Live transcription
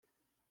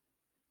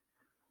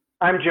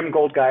I'm Jim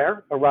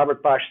Goldgeier, a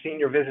Robert Bosch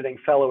Senior Visiting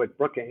Fellow at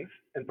Brookings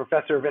and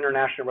Professor of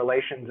International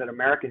Relations at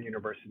American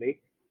University,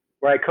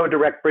 where I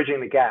co-direct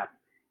Bridging the Gap,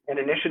 an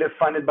initiative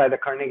funded by the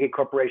Carnegie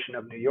Corporation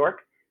of New York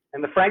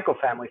and the Frankel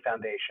Family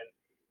Foundation,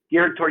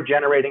 geared toward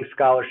generating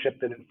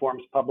scholarship that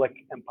informs public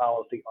and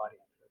policy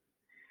audiences.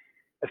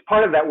 As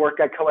part of that work,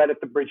 I co-edit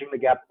the Bridging the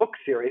Gap book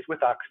series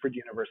with Oxford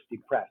University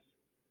Press.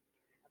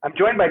 I'm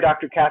joined by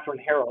Dr. Katherine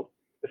Harold,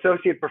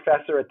 Associate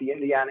Professor at the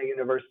Indiana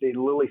University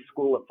Lilly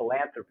School of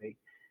Philanthropy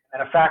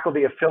and a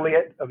faculty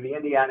affiliate of the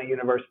Indiana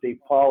University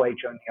Paul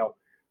H. O'Neill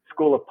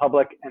School of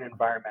Public and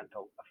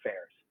Environmental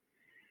Affairs.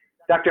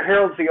 Dr.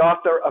 Harold's the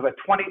author of a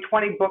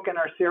 2020 book in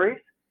our series,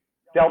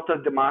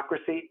 Delta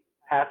Democracy,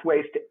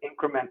 Pathways to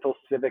Incremental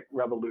Civic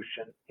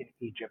Revolution in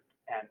Egypt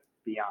and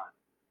Beyond.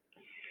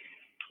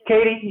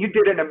 Katie, you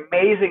did an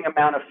amazing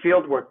amount of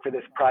field work for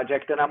this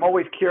project, and I'm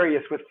always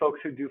curious with folks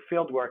who do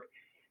field work.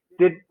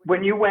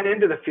 When you went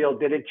into the field,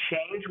 did it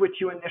change what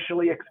you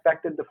initially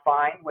expected to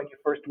find when you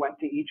first went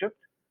to Egypt?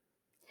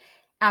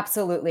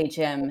 Absolutely,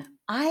 Jim.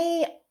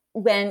 I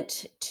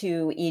went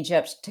to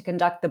Egypt to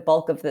conduct the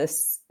bulk of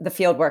the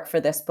field work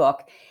for this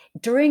book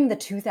during the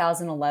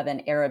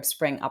 2011 Arab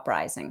Spring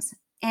uprisings.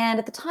 And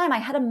at the time, I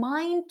had a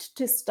mind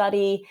to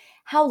study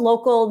how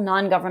local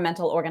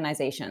non-governmental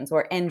organizations,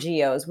 or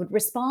NGOs, would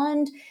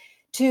respond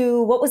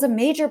to what was a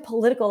major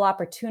political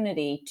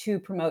opportunity to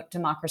promote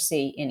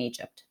democracy in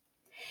Egypt.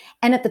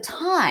 And at the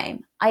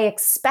time, I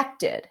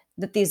expected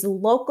that these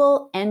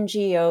local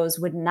NGOs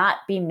would not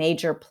be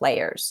major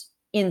players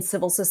in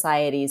civil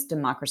society's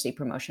democracy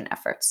promotion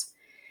efforts.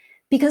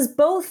 Because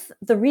both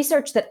the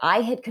research that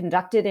I had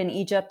conducted in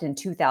Egypt in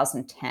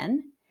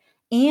 2010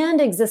 and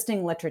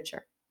existing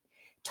literature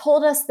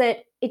told us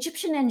that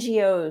Egyptian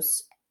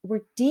NGOs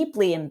were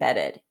deeply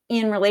embedded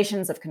in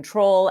relations of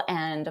control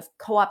and of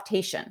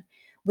co-optation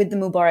with the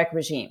Mubarak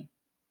regime.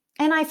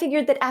 And I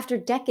figured that after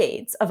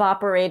decades of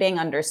operating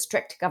under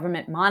strict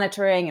government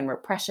monitoring and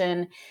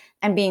repression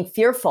and being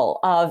fearful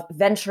of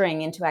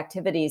venturing into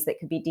activities that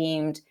could be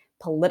deemed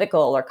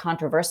political or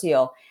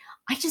controversial,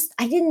 I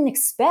didn't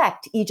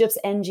expect Egypt's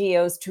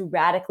NGOs to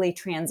radically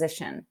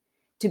transition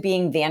to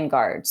being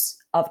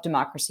vanguards of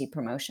democracy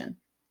promotion.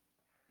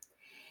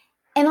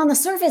 And on the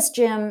surface,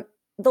 Jim,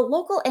 the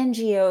local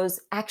NGOs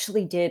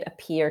actually did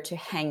appear to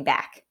hang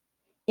back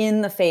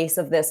in the face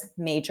of this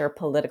major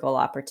political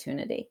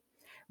opportunity.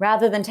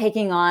 Rather than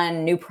taking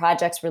on new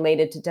projects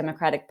related to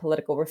democratic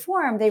political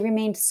reform, they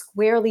remained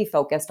squarely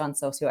focused on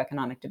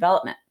socioeconomic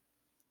development.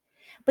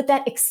 But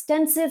that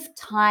extensive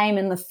time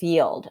in the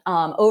field,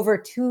 over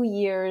 2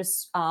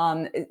 years,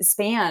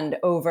 spanned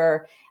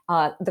over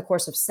the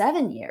course of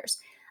 7 years,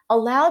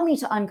 allowed me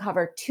to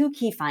uncover two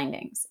key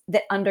findings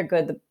that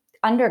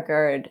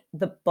undergird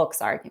the book's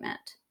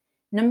argument.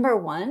 Number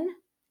one,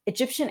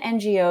 Egyptian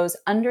NGOs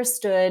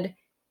understood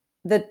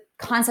the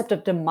concept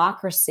of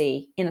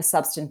democracy in a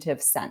substantive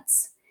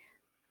sense.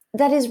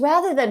 That is,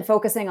 rather than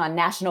focusing on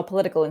national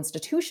political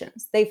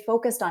institutions, they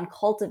focused on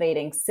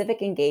cultivating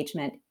civic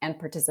engagement and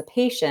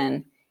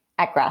participation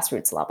at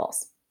grassroots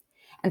levels.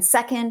 And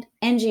second,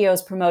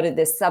 NGOs promoted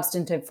this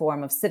substantive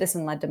form of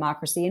citizen-led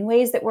democracy in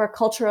ways that were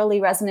culturally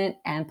resonant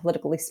and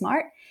politically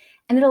smart,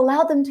 and it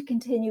allowed them to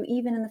continue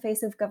even in the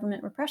face of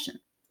government repression.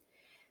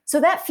 So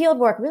that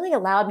fieldwork really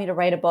allowed me to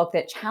write a book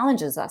that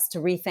challenges us to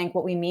rethink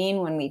what we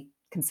mean when we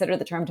consider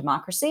the term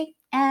democracy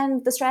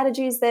and the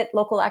strategies that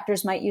local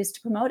actors might use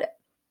to promote it.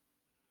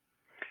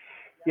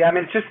 Yeah, I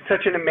mean, it's just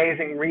such an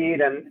amazing read.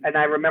 And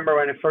I remember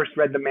when I first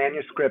read the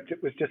manuscript,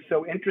 it was just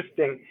so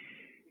interesting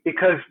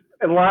because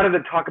a lot of the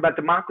talk about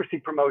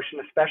democracy promotion,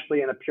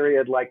 especially in a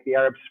period like the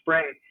Arab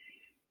Spring,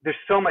 there's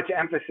so much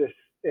emphasis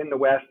in the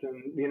West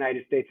and the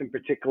United States in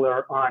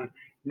particular on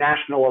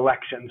national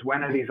elections.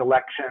 When are these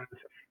elections?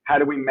 How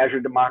do we measure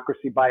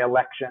democracy by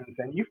elections?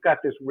 And you've got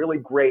this really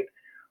great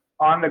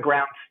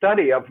on-the-ground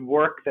study of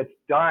work that's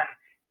done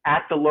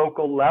at the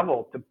local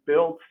level to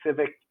build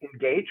civic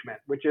engagement,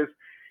 which is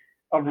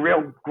a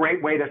real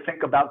great way to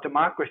think about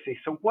democracy.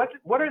 So what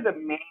are the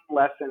main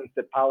lessons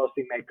that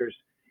policymakers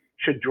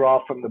should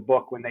draw from the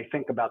book when they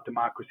think about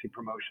democracy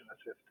promotion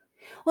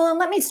assistance? Well, and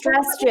let me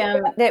stress,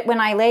 Jim, that when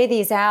I lay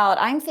these out,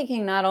 I'm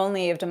thinking not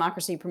only of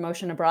democracy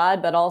promotion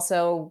abroad, but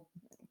also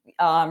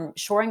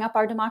shoring up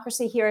our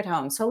democracy here at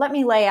home. So let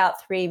me lay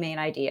out three main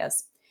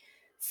ideas.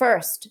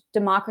 First,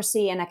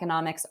 democracy and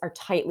economics are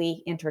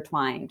tightly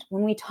intertwined.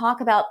 When we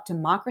talk about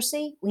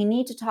democracy, we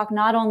need to talk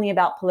not only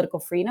about political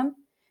freedom,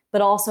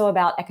 but also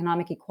about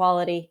economic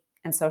equality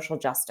and social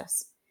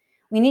justice.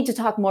 We need to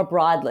talk more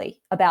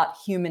broadly about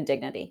human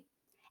dignity.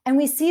 And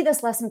we see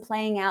this lesson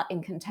playing out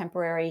in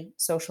contemporary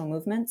social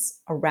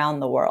movements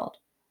around the world.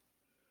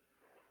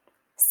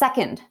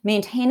 Second,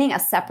 maintaining a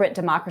separate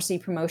democracy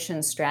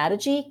promotion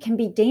strategy can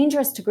be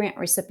dangerous to grant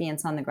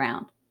recipients on the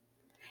ground.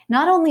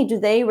 Not only do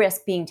they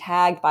risk being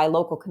tagged by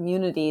local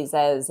communities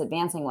as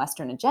advancing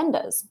Western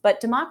agendas,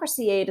 but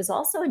democracy aid is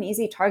also an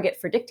easy target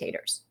for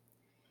dictators.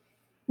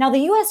 Now,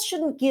 the US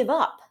shouldn't give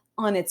up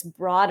on its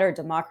broader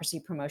democracy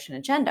promotion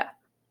agenda.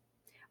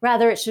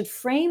 Rather, it should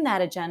frame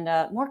that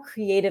agenda more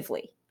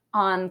creatively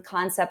on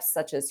concepts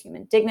such as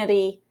human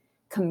dignity,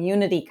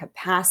 community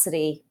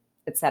capacity,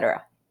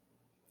 etc.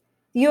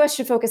 The US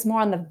should focus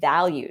more on the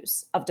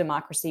values of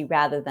democracy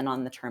rather than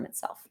on the term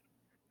itself.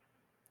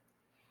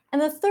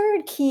 And the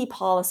third key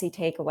policy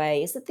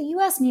takeaway is that the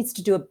US needs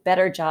to do a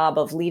better job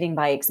of leading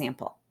by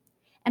example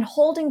and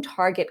holding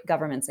target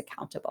governments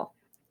accountable.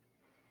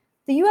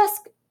 The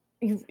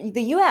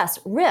US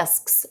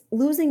risks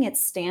losing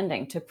its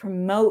standing to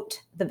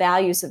promote the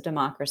values of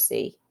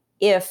democracy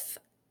if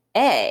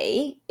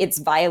A, it's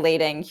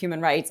violating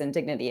human rights and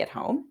dignity at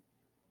home,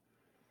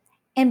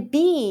 and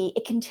B,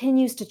 it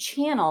continues to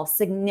channel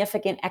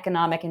significant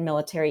economic and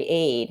military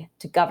aid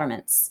to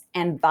governments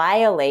and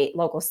violate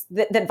local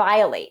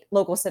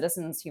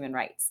citizens' human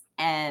rights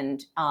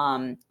and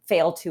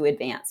fail to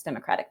advance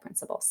democratic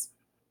principles.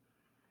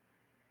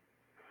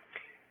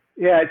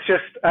 Yeah, it's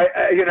just,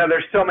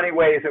 there's so many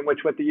ways in which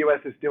what the U.S.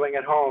 is doing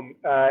at home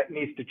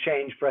needs to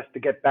change for us to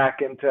get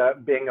back into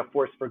being a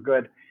force for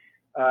good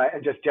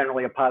and just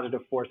generally a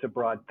positive force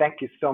abroad. Thank you so much.